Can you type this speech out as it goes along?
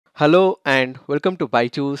Hello and welcome to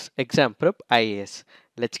Byjus Exam Prep IAS.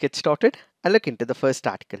 Let's get started and look into the first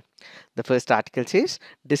article. The first article says,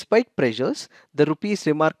 despite pressures, the rupee's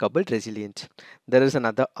remarkable resilience. There is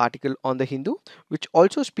another article on the Hindu which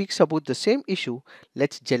also speaks about the same issue.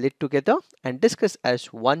 Let's gel it together and discuss as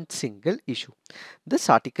one single issue. This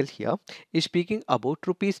article here is speaking about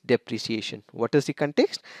rupee's depreciation. What is the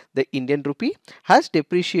context? The Indian rupee has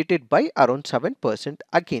depreciated by around 7%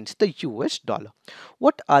 against the US dollar.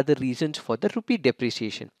 What are the reasons for the rupee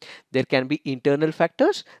depreciation? There can be internal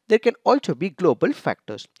factors, there can also be global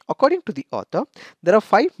factors. According to the author, there are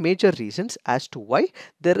five major reasons as to why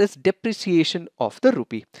there is depreciation of the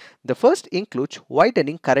rupee. The first includes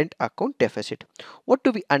widening current account deficit. What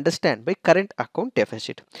do we understand by current account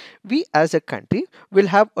deficit? We as a country will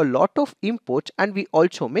have a lot of imports and we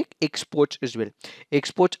also make exports as well.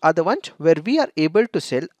 Exports are the ones where we are able to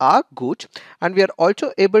sell our goods and we are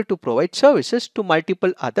also able to provide services to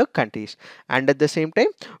multiple other countries. And at the same time,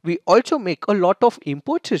 we also make a lot of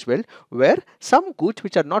imports as well, where some goods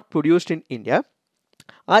which are not produced in India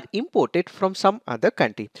are imported from some other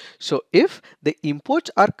country. So if the imports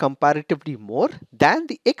are comparatively more than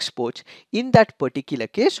the exports, in that particular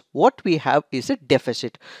case, what we have is a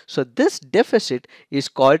deficit. So this deficit is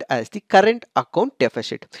called as the current account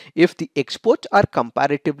deficit. If the exports are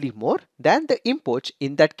comparatively more than the imports,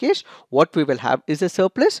 in that case, what we will have is a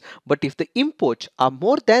surplus. But if the imports are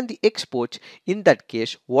more than the exports, in that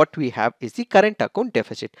case, what we have is the current account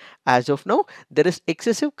deficit. As of now, there is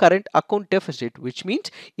excessive current account deficit, which means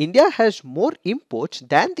India has more imports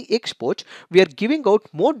than the exports. We are giving out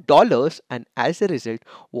more dollars, and as a result,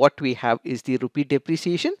 what we have is the rupee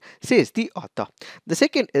depreciation, says the author. The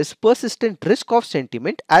second is persistent risk of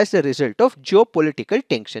sentiment as a result of geopolitical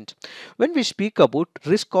tensions. When we speak about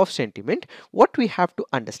risk of sentiment, what we have to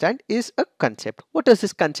understand is a concept. What is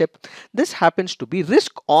this concept? This happens to be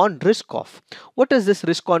risk on, risk off. What is this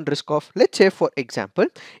risk on, risk off? Let's say, for example,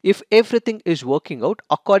 if everything is working out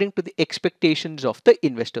according to the expectations of the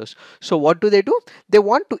investors. So what do? They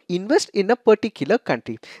want to invest in a particular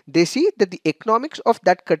country. They see that the economics of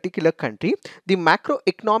that particular country, the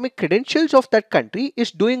macroeconomic credentials of that country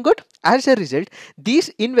is doing good. As a result, these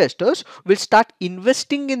investors will start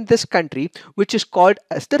investing in this country, which is called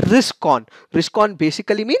as the risk on. Risk on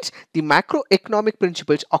basically means the macroeconomic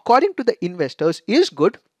principles according to the investors is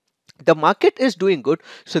good. The market is doing good,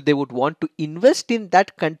 so they would want to invest in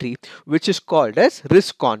that country, which is called as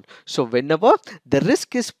risk on. So whenever the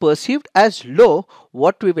risk is perceived as low,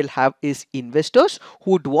 what we will have is investors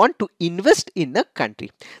who would want to invest in a country.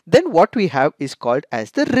 Then what we have is called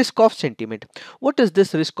as the risk of sentiment. What is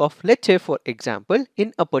this risk of? Let's say, for example,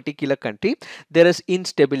 in a particular country there is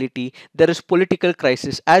instability, there is political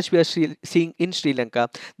crisis, as we are seeing in Sri Lanka.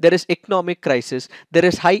 There is economic crisis, there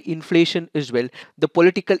is high inflation as well. The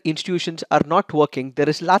political institutions are not working, there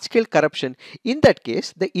is large scale corruption. In that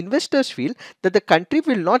case, the investors feel that the country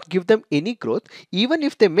will not give them any growth. Even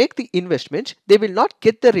if they make the investments, they will not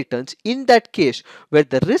get the returns. In that case, where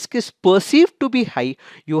the risk is perceived to be high,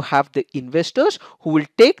 you have the investors who will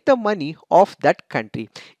take the money of that country.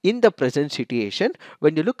 In the present situation,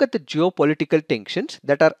 when you look at the geopolitical tensions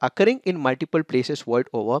that are occurring in multiple places world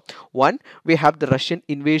over, one, we have the Russian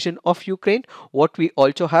invasion of Ukraine. What we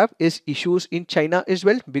also have is issues in China as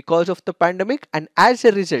well because of the pandemic, and as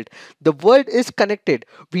a result, the world is connected.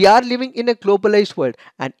 We are living in a globalized world,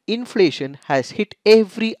 and inflation has hit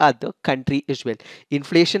every other country as well.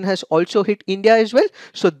 Inflation has also hit India as well.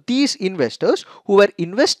 So these investors who were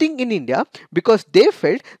investing in India because they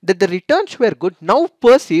felt that the returns were good, now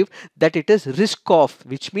perceive that it is risk off,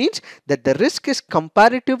 which means that the risk is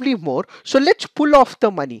comparatively more, so let's pull off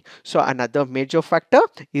the money. So another major factor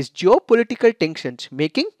is geopolitical tensions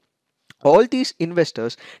making all these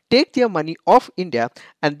investors take their money off India,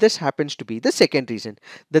 and this happens to be the second reason.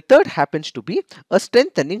 The third happens to be a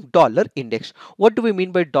strengthening dollar index. What do we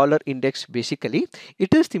mean by dollar index? Basically,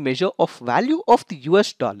 it is the measure of value of the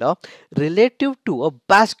US dollar relative to a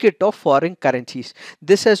basket of foreign currencies.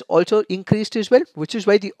 This has also increased as well, which is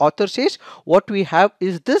why the author says what we have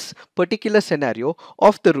is this particular scenario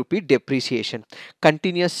of the rupee depreciation.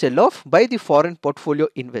 Continuous sell-off by the foreign portfolio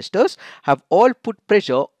investors have all put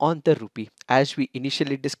pressure on the rupee. As we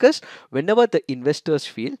initially discussed, whenever the investors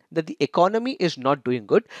feel that the economy is not doing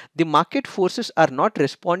good, the market forces are not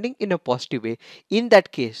responding in a positive way. In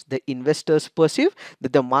that case, the investors perceive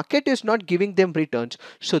that the market is not giving them returns,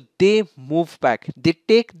 so they move back, they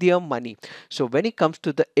take their money. So when it comes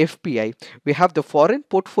to the FPI, we have the foreign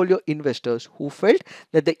portfolio investors who felt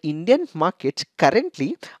that the Indian markets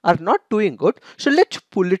currently are not doing good, so let's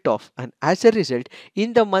pull it off. And as a result,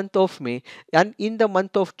 in the month of May and in the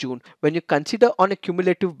month of June, when you consider on a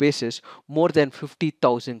cumulative basis, more than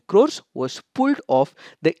 50,000 crores was pulled off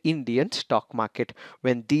the Indian stock market.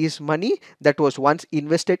 When these money that was once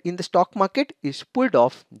invested in the stock market is pulled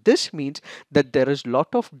off, this means that there is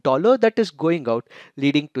lot of dollar that is going out,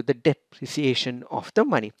 leading to the depreciation of the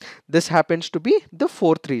money. This happens to be the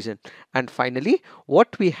fourth reason. And finally,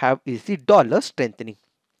 what we have is the dollar strengthening.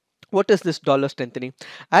 What is this dollar strengthening?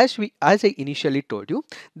 As I initially told you,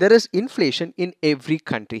 there is inflation in every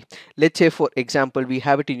country. Let's say for example, we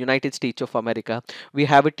have it in United States of America, we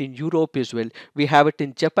have it in Europe as well, we have it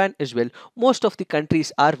in Japan as well. Most of the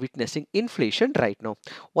countries are witnessing inflation right now.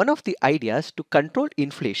 One of the ideas to control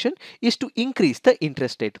inflation is to increase the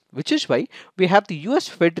interest rate, which is why we have the US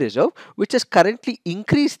Fed Reserve, which has currently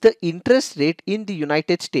increased the interest rate in the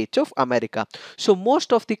United States of America. So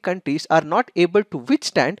most of the countries are not able to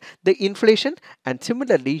withstand the inflation, and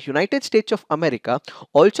similarly United States of America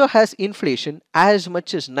also has inflation as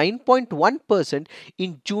much as 9.1%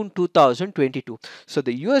 in June 2022. So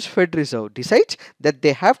the US Fed Reserve decides that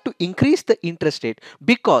they have to increase the interest rate.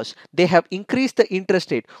 Because they have increased the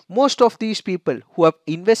interest rate, most of these people who have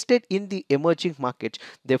invested in the emerging markets,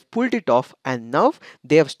 they've pulled it off, and now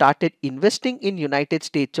they have started investing in United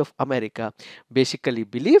States of America. Basically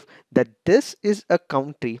believe that this is a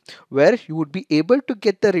country where you would be able to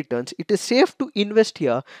get the returns. It is safe to invest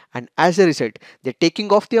here, and as a result they're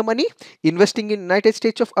taking off their money, investing in United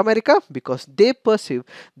States of America, because they perceive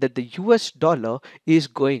that the US dollar is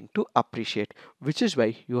going to appreciate, which is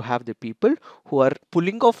why you have the people who are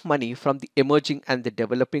pulling off money from the emerging and the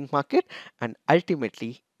developing market and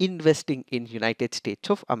ultimately investing in United States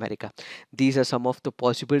of America. These are some of the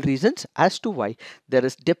possible reasons as to why there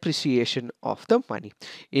is depreciation of the money.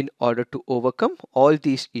 In order to overcome all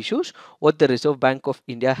these issues, what the Reserve Bank of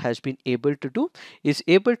India has been able to do is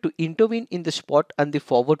able to intervene in the spot and the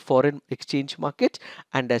forward foreign exchange markets,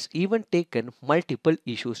 and has even taken multiple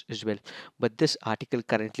issues as well. But this article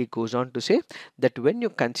currently goes on to say that when you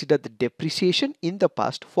consider the depreciation in the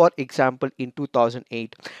past, for example in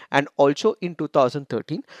 2008 and also in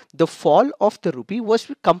 2013, the fall of the rupee was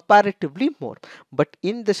comparatively more, but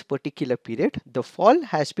in this particular period the fall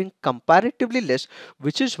has been comparatively less,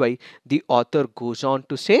 which is why the author goes on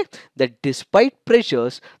to say that despite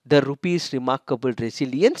pressures, the rupee's remarkable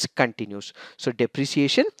resilience continues. So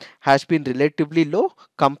depreciation has been relatively low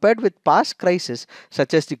compared with past crises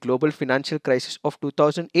such as the global financial crisis of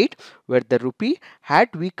 2008, where the rupee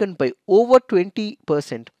had weakened by over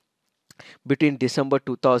 20% between December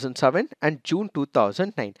 2007 and June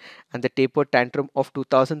 2009, and the taper tantrum of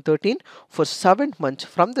 2013. For 7 months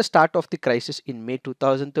from the start of the crisis in May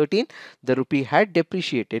 2013, the rupee had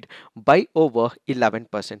depreciated by over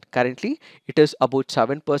 11%. Currently, it is about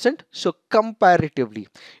 7%. So comparatively,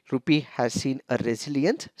 rupee has seen a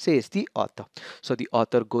resilience, says the author. So the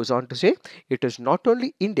author goes on to say it is not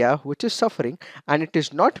only India which is suffering, and it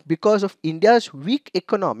is not because of India's weak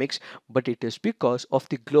economics, but it is because of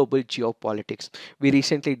the global geopolitics. We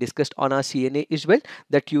recently discussed on our CNA as well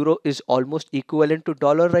that euro is almost equivalent to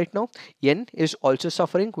dollar right now. Yen is also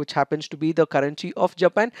suffering, which happens to be the currency of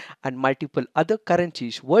Japan, and multiple other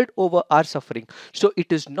currencies world over are suffering. So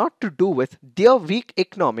it is not to do with their weak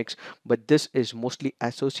economics, but this is mostly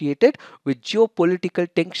associated with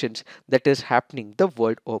geopolitical tensions that is happening the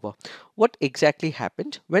world over. What exactly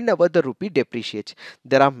happens whenever the rupee depreciates?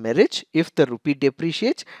 There are merits if the rupee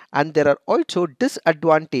depreciates, and there are also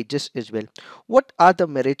disadvantages as well. What are the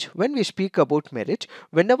merits? When we speak about merits,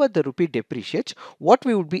 whenever the rupee depreciates, what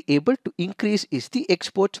we would be able to increase is the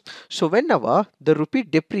exports. So whenever the rupee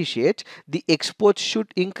depreciates, the exports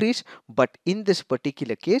should increase, but in this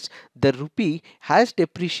particular case the rupee has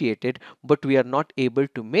depreciated, but we are not able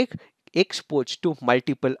to make exports to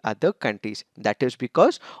multiple other countries. That is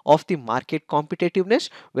because of the market competitiveness,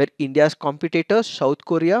 where India's competitors, South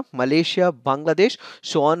Korea, Malaysia, Bangladesh,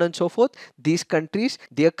 so on and so forth, these countries,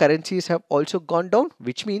 their currencies have also gone down,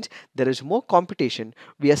 which means there is more competition.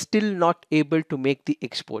 We are still not able to make the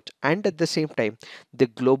exports, and at the same time the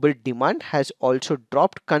global demand has also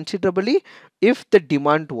dropped considerably. If the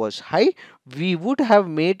demand was high, we would have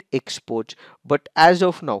made exports, but as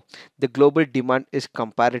of now the global demand is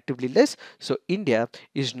comparatively less, so India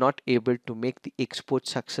is not able to make the export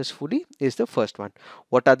successfully, is the first one.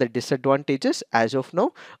 What are the disadvantages? As of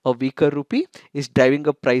now, a weaker rupee is driving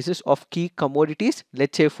up prices of key commodities,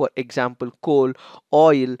 let's say for example coal,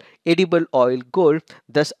 oil, edible oil, gold,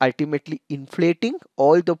 thus ultimately inflating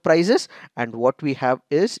all the prices, and what we have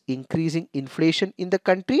is increasing inflation in the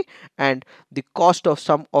country, and the cost of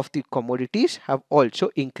some of the commodities duties have also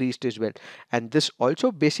increased as well, and this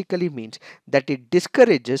also basically means that it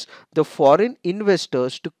discourages the foreign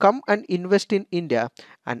investors to come and invest in India,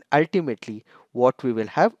 and ultimately what we will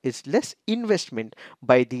have is less investment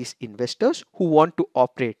by these investors who want to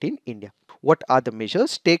operate in India. What are the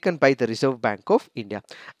measures taken by the Reserve Bank of India?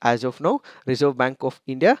 As of now, Reserve Bank of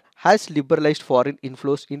India has liberalized foreign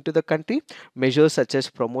inflows into the country. Measures such as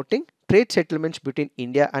promoting trade settlements between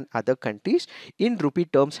India and other countries in rupee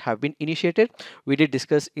terms have been initiated. We did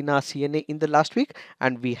discuss in our CNA in the last week,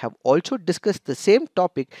 and we have also discussed the same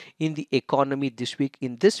topic in the economy this week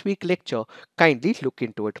in this week lecture. Kindly look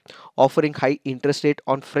into it. Offering high interest rate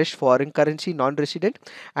on fresh foreign currency non-resident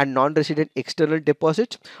and non-resident external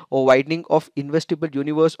deposits, a widening of investable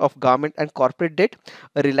universe of government and corporate debt,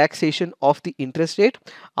 a relaxation of the interest rate,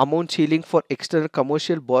 amount ceiling for external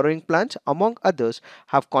commercial borrowing plans, among others,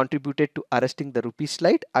 have contributed to arresting the rupee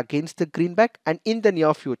slide against the greenback. And in the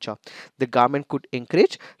near future, the government could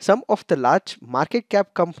encourage some of the large market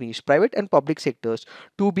cap companies, private and public sectors,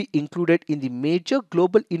 to be included in the major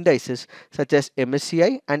global indices such as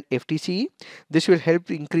MSCI and FTSE. This will help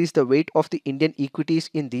increase the weight of the Indian equities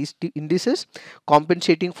in these indices,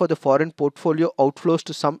 compensating for the foreign portfolio outflows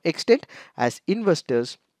to some extent, as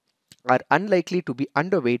investors are unlikely to be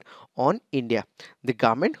underweight on India. The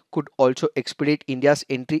government could also expedite India's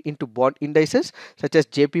entry into bond indices such as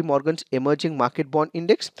JP Morgan's Emerging Market Bond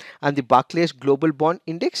Index and the Barclays Global Bond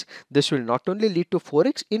Index. This will not only lead to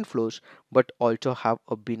forex inflows but also have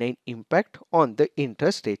a benign impact on the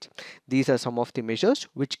interest rates. These are some of the measures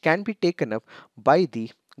which can be taken up by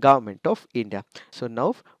the Government of India. So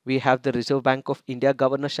now we have the Reserve Bank of India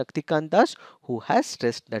Governor Shaktikant Das, who has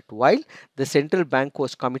stressed that while the central bank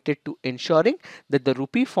was committed to ensuring that the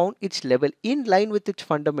rupee found its level in line with its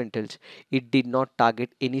fundamentals, it did not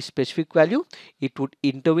target any specific value. It would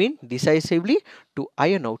intervene decisively to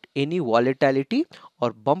iron out any volatility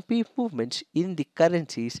or bumpy movements in the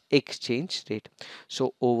currency's exchange rate.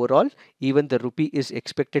 So overall, even the rupee is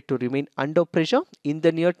expected to remain under pressure in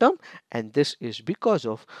the near term, and this is because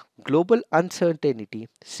of global uncertainty,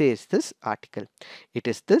 says this article. It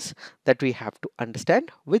is this that we have to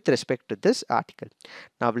understand with respect to this article.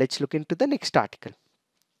 Now let's look into the next article.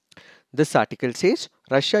 This article says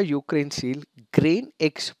Russia-Ukraine seal grain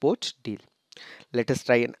exports deal. Let us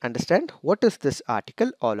try and understand what is this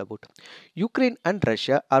article all about. Ukraine and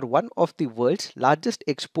Russia are one of the world's largest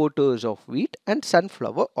exporters of wheat and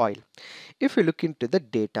sunflower oil. If you look into the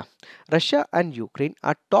data, Russia and Ukraine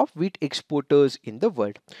are top wheat exporters in the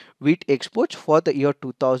world. Wheat exports for the year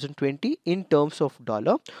 2020 in terms of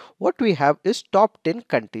dollar, what we have is top 10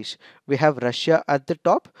 countries. We have Russia at the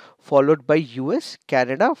top, followed by US,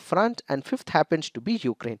 Canada, France, and fifth happens to be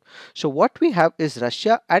Ukraine. So what we have is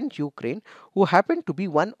Russia and Ukraine, who happen to be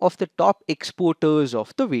one of the top exporters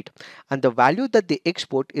of the wheat, and the value that they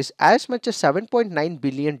export is as much as $7.9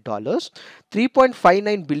 billion,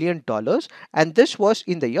 $3.59 billion, and this was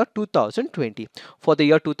in the year 2020. For the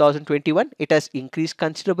year 2021, it has increased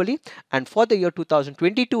considerably, and for the year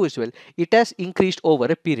 2022 as well, it has increased over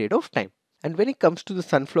a period of time. And when it comes to the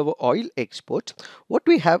sunflower oil exports, what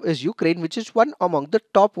we have is Ukraine, which is one among the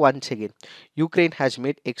top once again. Ukraine has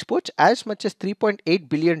made exports as much as $3.8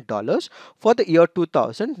 billion for the year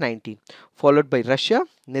 2019, followed by Russia,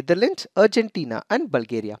 Netherlands, Argentina, and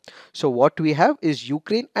Bulgaria. So what we have is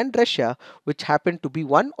Ukraine and Russia, which happen to be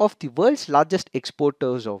one of the world's largest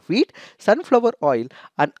exporters of wheat, sunflower oil,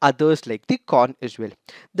 and others like the corn as well.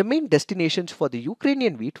 The main destinations for the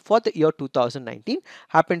Ukrainian wheat for the year 2019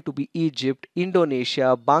 happen to be Egypt,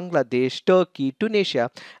 Indonesia, Bangladesh, Turkey, Tunisia,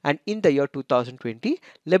 and in the year 2020,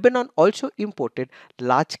 Lebanon also imported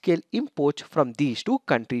large-scale imports from these two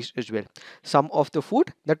countries as well. Some of the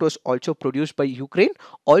food that was also produced by Ukraine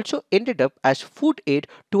also ended up as food aid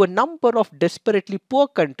to a number of desperately poor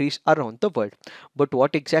countries around the world. But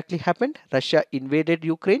what exactly happened? Russia invaded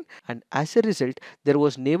Ukraine, and as a result, there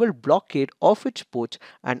was naval blockade of its ports,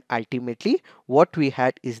 and ultimately what we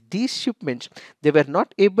had is these shipments, they were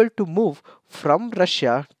not able to move from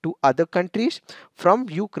Russia to other countries, from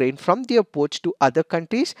Ukraine, from their ports to other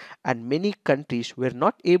countries, and many countries were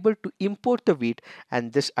not able to import the wheat,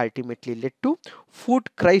 and this ultimately led to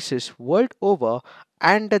food crisis world over.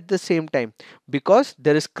 And at the same time, because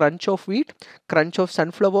there is crunch of wheat, crunch of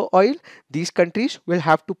sunflower oil, these countries will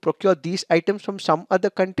have to procure these items from some other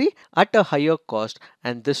country at a higher cost,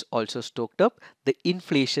 and this also stoked up the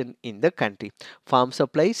inflation in the country. Farm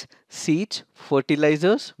supplies seeds,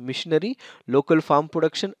 fertilizers, machinery, local farm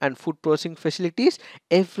production, and food processing facilities,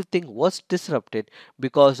 everything was disrupted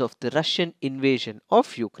because of the Russian invasion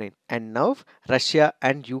of Ukraine. And now Russia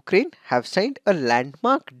and Ukraine have signed a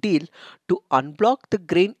landmark deal to unblock the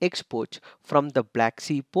grain exports from the Black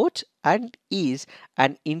Sea ports and ease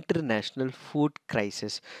an international food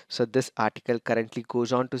crisis. So, this article currently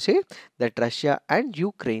goes on to say that Russia and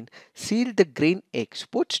Ukraine sealed the grain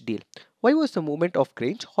exports deal. Why was the movement of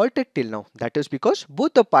grains halted till now? That is because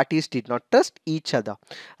both the parties did not trust each other.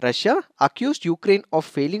 Russia accused Ukraine of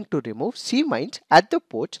failing to remove sea mines at the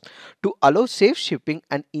ports to allow safe shipping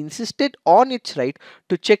and insisted on its right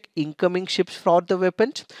to check incoming ships for the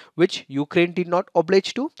weapons, which Ukraine did not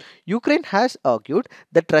oblige to. Ukraine has argued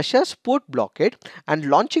that Russia's port blockade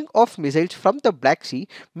and launching of missiles from the Black Sea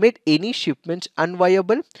made any shipments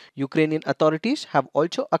unviable. Ukrainian authorities have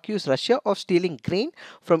also accused Russia of stealing grain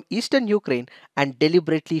from eastern Ukraine and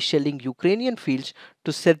deliberately shelling Ukrainian fields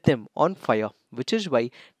to set them on fire, which is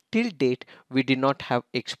why till date we did not have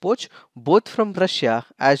exports both from Russia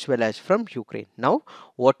as well as from Ukraine. Now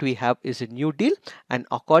what we have is a new deal, and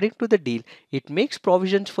according to the deal it makes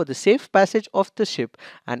provisions for the safe passage of the ship,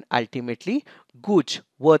 and ultimately goods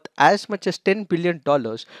worth as much as $10 billion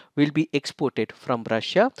will be exported from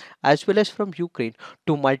Russia as well as from Ukraine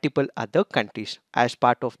to multiple other countries. As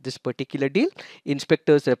part of this particular deal,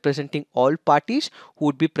 inspectors representing all parties who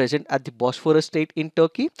would be present at the Bosphorus Strait in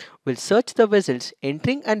Turkey will search the vessels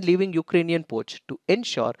entering and leaving Ukrainian ports to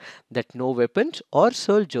ensure that no weapons or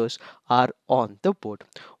soldiers are on the boat.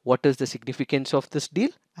 What is the significance of this deal?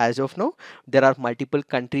 As of now, there are multiple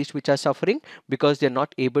countries which are suffering because they are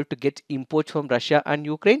not able to get imports from Russia and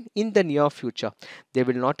Ukraine in the near future. They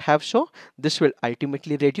will not have so. This will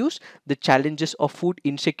ultimately reduce the challenges of food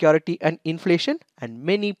insecurity and inflation, and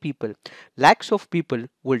many people, lakhs of people,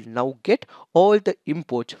 will now get all the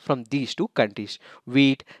imports from these two countries.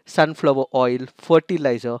 Wheat, sunflower oil,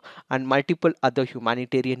 fertilizer, and multiple other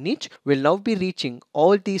humanitarian needs will now be reaching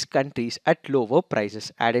all these countries at lower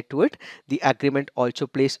prices. Added to it, the agreement also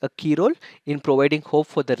plays a key role in providing hope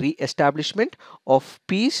for the re-establishment of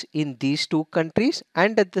peace in these two countries,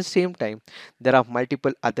 and at the same time there are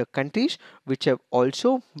multiple other countries which have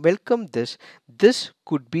also welcomed this. This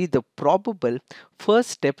could be the probable first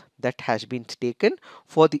step that has been taken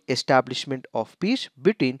for the establishment of peace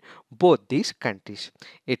between both these countries.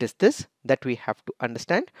 It is this that we have to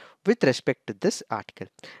understand with respect to this article.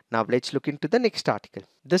 Now let's look into the next article.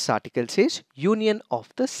 This article says Union of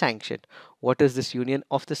the Sanctioned. What is this Union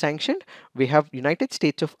of the Sanctioned? We have United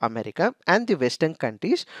States of America and the Western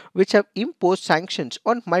countries which have imposed sanctions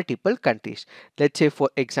on multiple countries. Let's say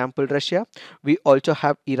for example Russia. We also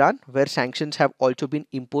have Iran where sanctions have also been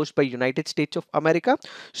imposed by United States of America.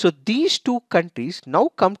 So these two countries now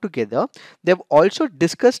come together. They've also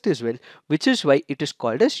discussed as well, which is why it is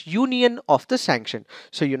called as Union of the Sanctioned.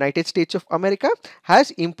 So United States of America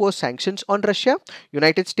has imposed sanctions on Russia.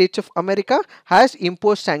 United States of America has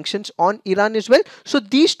imposed sanctions on Iran as well. So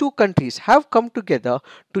these two countries have come together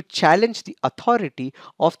to challenge the authority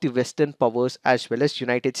of the Western powers as well as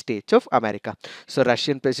United States of America. So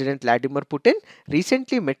Russian President Vladimir Putin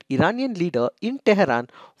recently met Iranian leader in Tehran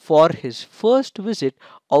for his first visit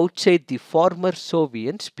outside the former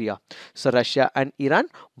Soviet sphere. So Russia and Iran,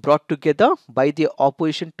 brought together by their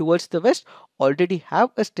opposition towards the West, already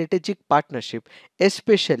have a strategic partnership,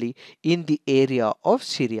 especially in the area of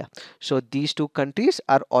Syria. So these two countries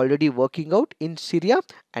are already working out in Syria,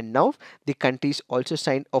 and now the countries also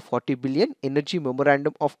signed a 40 billion energy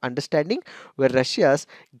memorandum of understanding where Russia's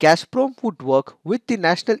Gazprom would work with the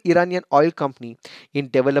national Iranian oil company in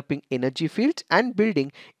developing energy fields and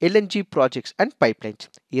building LNG projects and pipelines.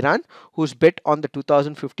 Iran, whose bet on the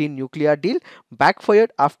 2015 nuclear deal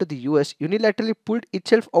backfired after the US unilaterally pulled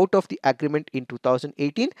itself out of the agreement in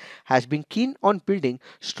 2018, has been keen on building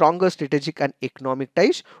stronger strategic and economic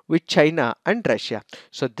ties with China and Russia.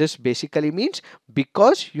 So this basically means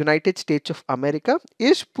because United States of America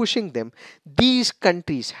is pushing them, these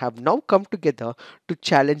countries have now come together to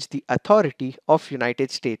challenge the authority of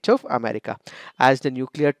United States of America. As the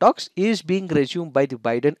nuclear talks is being resumed by the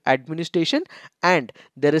Biden administration and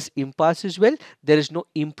there is impasse as well, there is no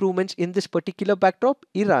improvements in this particular backdrop.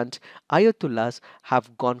 Iran's ayatollahs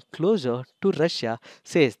have gone closer to Russia,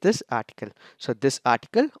 says this article. So this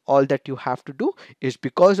article, all that you have to do is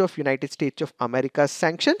because of United States of America's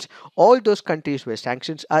sanctions, all those countries where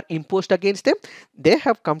sanctions are imposed against them, they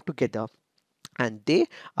have come together and they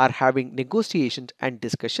are having negotiations and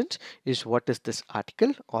discussions is what is this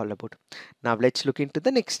article all about. Now let's look into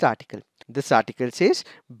the next article. This article says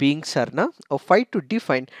being Sarna, a fight to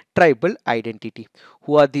define tribal identity.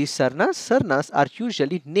 Who are these Sarnas? Sarnas are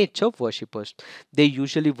usually nature worshippers. They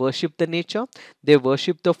usually worship the nature, they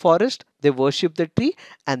worship the forest, they worship the tree,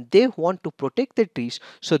 and they want to protect the trees.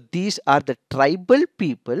 So these are the tribal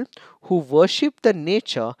people who worship the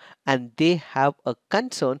nature and they have a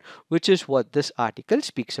concern, which is what this article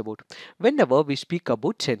speaks about. Whenever we speak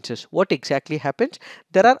about census, what exactly happens?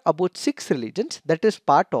 There are about 6 religions that is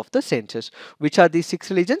part of the census. Which are these 6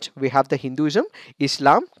 religions? We have the Hinduism,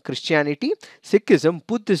 Islam, Christianity, Sikhism,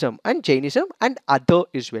 Buddhism, and Jainism, and other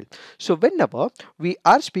as well. So whenever we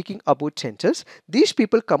are speaking about census, these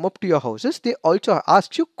people come up to your houses. They also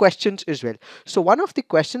ask you questions as well. So one of the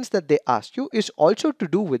questions that they ask you is also to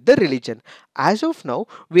do with the religion. As of now,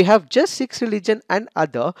 we have just 6 religion and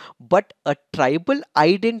other, but a tribal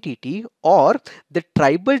identity or the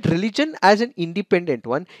tribal religion as an independent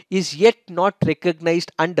one is yet not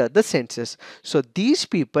recognized under the census. So these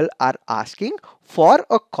people are asking for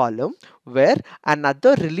a column where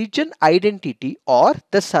another religion identity or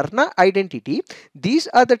the Sarna identity, these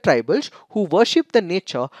are the tribals who worship the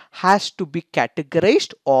nature, has to be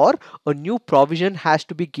categorized, or a new provision has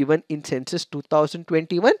to be given in census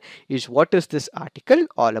 2021 is what is this article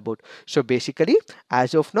all about. So basically,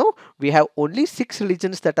 as of now, we have only 6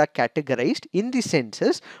 religions that are categorized in the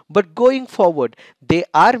census, but going forward, they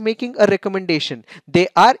are making a recommendation. They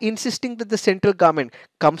are insisting that the central government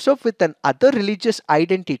comes up with an other religious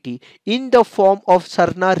identity in the form of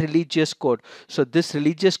Sarna religious code. So this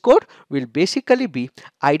religious code will basically be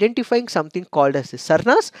identifying something called as the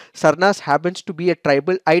Sarnas. Sarnas happens to be a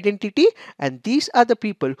tribal identity, and these are the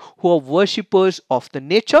people who are worshippers of the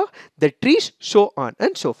nature, the trees, so on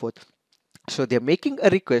and so forth. So they are making a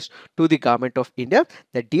request to the government of India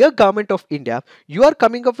that, dear government of India, you are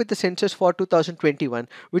coming up with the census for 2021,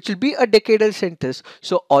 which will be a decadal census.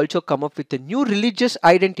 So also come up with a new religious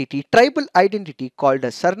identity, tribal identity called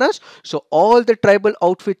as Sarnas. So all the tribal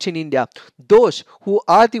outfits in India, those who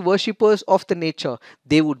are the worshippers of the nature,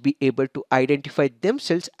 they would be able to identify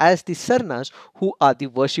themselves as the Sarnas who are the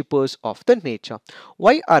worshippers of the nature.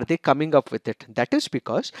 Why are they coming up with it? That is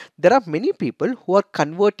because there are many people who are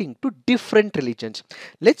converting to different religions.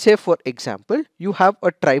 Let's say, for example, you have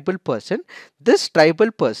a tribal person. This tribal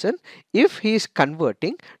person, if he is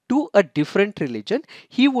converting to a different religion,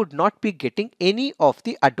 he would not be getting any of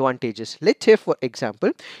the advantages. Let's say, for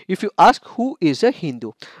example, if you ask who is a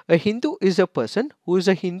Hindu is a person who is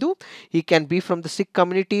a Hindu. He can be from the Sikh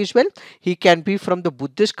community as well. He can be from the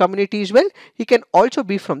Buddhist community as well. He can also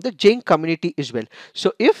be from the Jain community as well.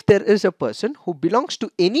 So if there is a person who belongs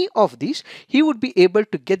to any of these, he would be able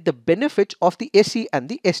to get the benefits of the SC and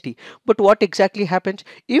the ST. But what exactly happens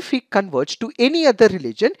if he converts to any other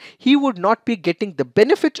religion? He would not be getting the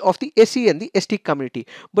benefits of the SC and the ST community.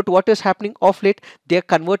 But what is happening of late? They are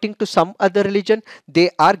converting to some other religion.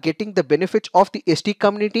 They are getting the benefits of the ST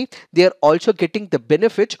community. They are also getting the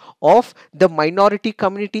benefits of the minority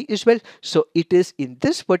community as well. So it is in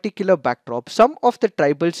this particular backdrop, some of the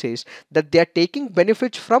tribals says that they are taking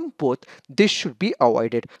benefits from both. This should be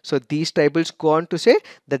avoided. So these tribals go on to say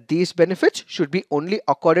that these benefits should be only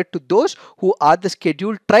accorded to those who are the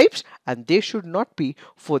scheduled tribes, and they should not be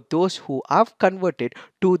for those who have converted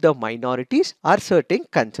to the minorities are certain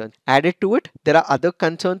concerns. Added to it, there are other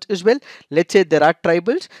concerns as well. Let's say there are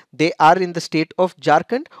tribals, they are in the state of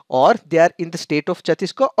Jharkhand or they are in the state of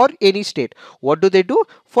Chhattisgarh or any state. What do?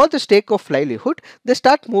 For the sake of livelihood, they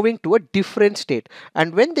start moving to a different state,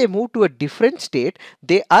 and when they move to a different state,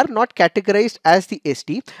 they are not categorized as the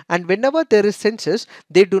ST, and whenever there is census,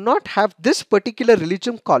 they do not have this particular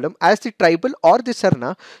religion column as the tribal or the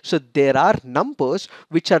Sarna. So there are numbers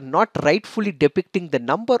which are not rightfully depicting the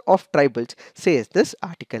number of tribals, says this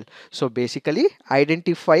article. So basically,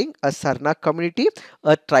 identifying a Sarna community,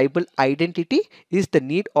 a tribal identity, is the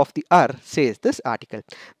need of the hour, says this article.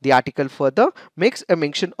 The article further makes a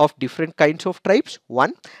mention of different kinds of tribes.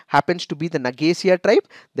 One happens to be the Nagasia tribe.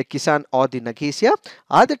 The Kisan or the Nagasia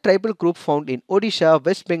are the tribal group found in Odisha,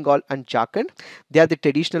 West Bengal and Jharkhand. They are the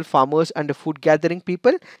traditional farmers and the food gathering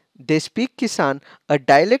people. They speak Kisan, a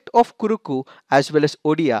dialect of Kuruku, as well as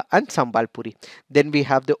Odia and Sambalpuri. Then we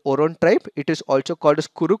have the Oron tribe. It is also called as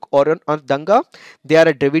Kuruk, Oron or Danga. They are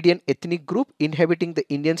a Dravidian ethnic group inhabiting the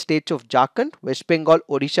Indian states of Jharkhand, West Bengal,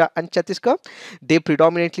 Odisha and Chhattisgarh. They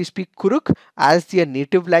predominantly speak Kuruk as their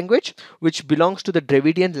native language, which belongs to the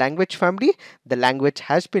Dravidian language family. The language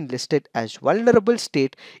has been listed as vulnerable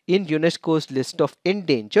state in UNESCO's list of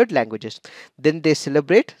endangered languages. Then they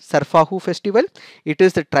celebrate Sarfahu festival. It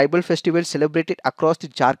is the tribal festival celebrated across the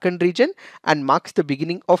Jharkhand region and marks the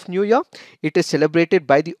beginning of New Year. It is celebrated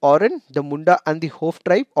by the Oran, the Munda and the Hof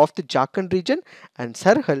tribe of the Jharkhand region. And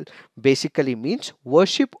Sarhal basically means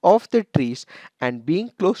worship of the trees and being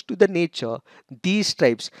close to the nature. These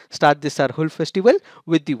tribes start the Sarhul festival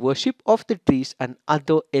with the worship of the trees and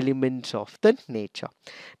other elements of the nature.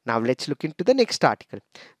 Now let's look into the next article.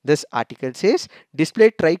 This article says display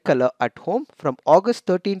tricolour at home from August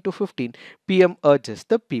 13 to 15 PM urges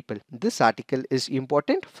the people. This article is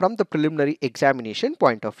important from the preliminary examination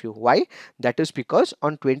point of view. Why? That is because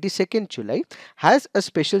on 22nd July has a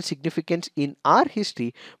special significance in our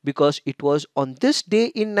history because it was on this day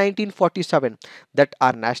in 1947 that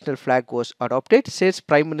our national flag was adopted, says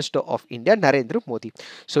Prime Minister of India Narendra Modi.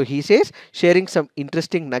 So he says, sharing some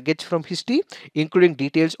interesting nuggets from history, including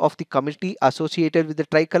details of the committee associated with the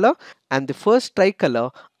tricolour and the first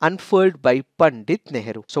tricolour unfurled by Pandit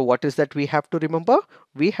Nehru. So what is that we have to remember?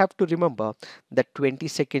 We have to remember that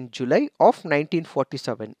 22nd July of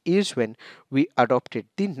 1947 is when we adopted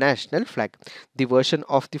the national flag. The version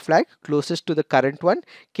of the flag closest to the current one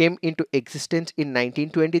came into existence in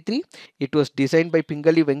 1923. It was designed by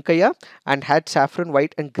Pingali Venkaya and had saffron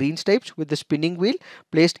white and green stripes with the spinning wheel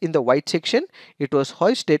placed in the white section. It was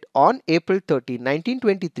hoisted on April 30,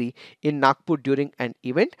 1923 in Nagpur during an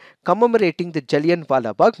event commemorating the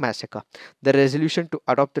Jallianwala Bagh massacre. The resolution to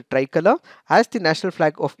adopt the tricolour as the national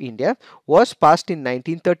flag of India was passed in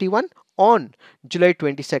 1931. On July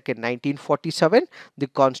 22nd, 1947, the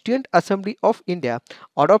Constituent Assembly of India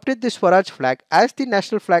adopted the Swaraj flag as the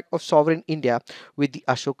national flag of sovereign India with the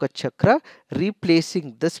Ashoka Chakra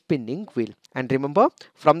replacing the spinning wheel. And remember,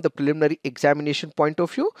 from the preliminary examination point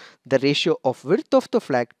of view, the ratio of width of the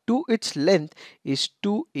flag to its length is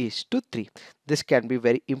 2:3. This can be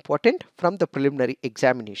very important from the preliminary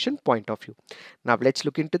examination point of view. Now let's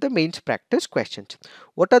look into the mains practice questions.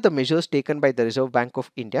 What are the measures taken by the Reserve Bank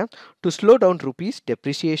of India to slow down rupees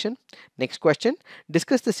depreciation? Next question,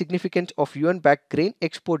 discuss the significance of UN-backed grain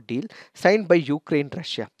export deal signed by Ukraine,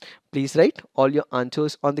 Russia. Please write all your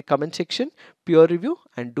answers on the comment section, peer review,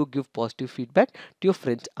 and do give positive feedback to your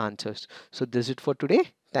friends' answers. So this is it for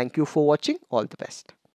today. Thank you for watching. All the best.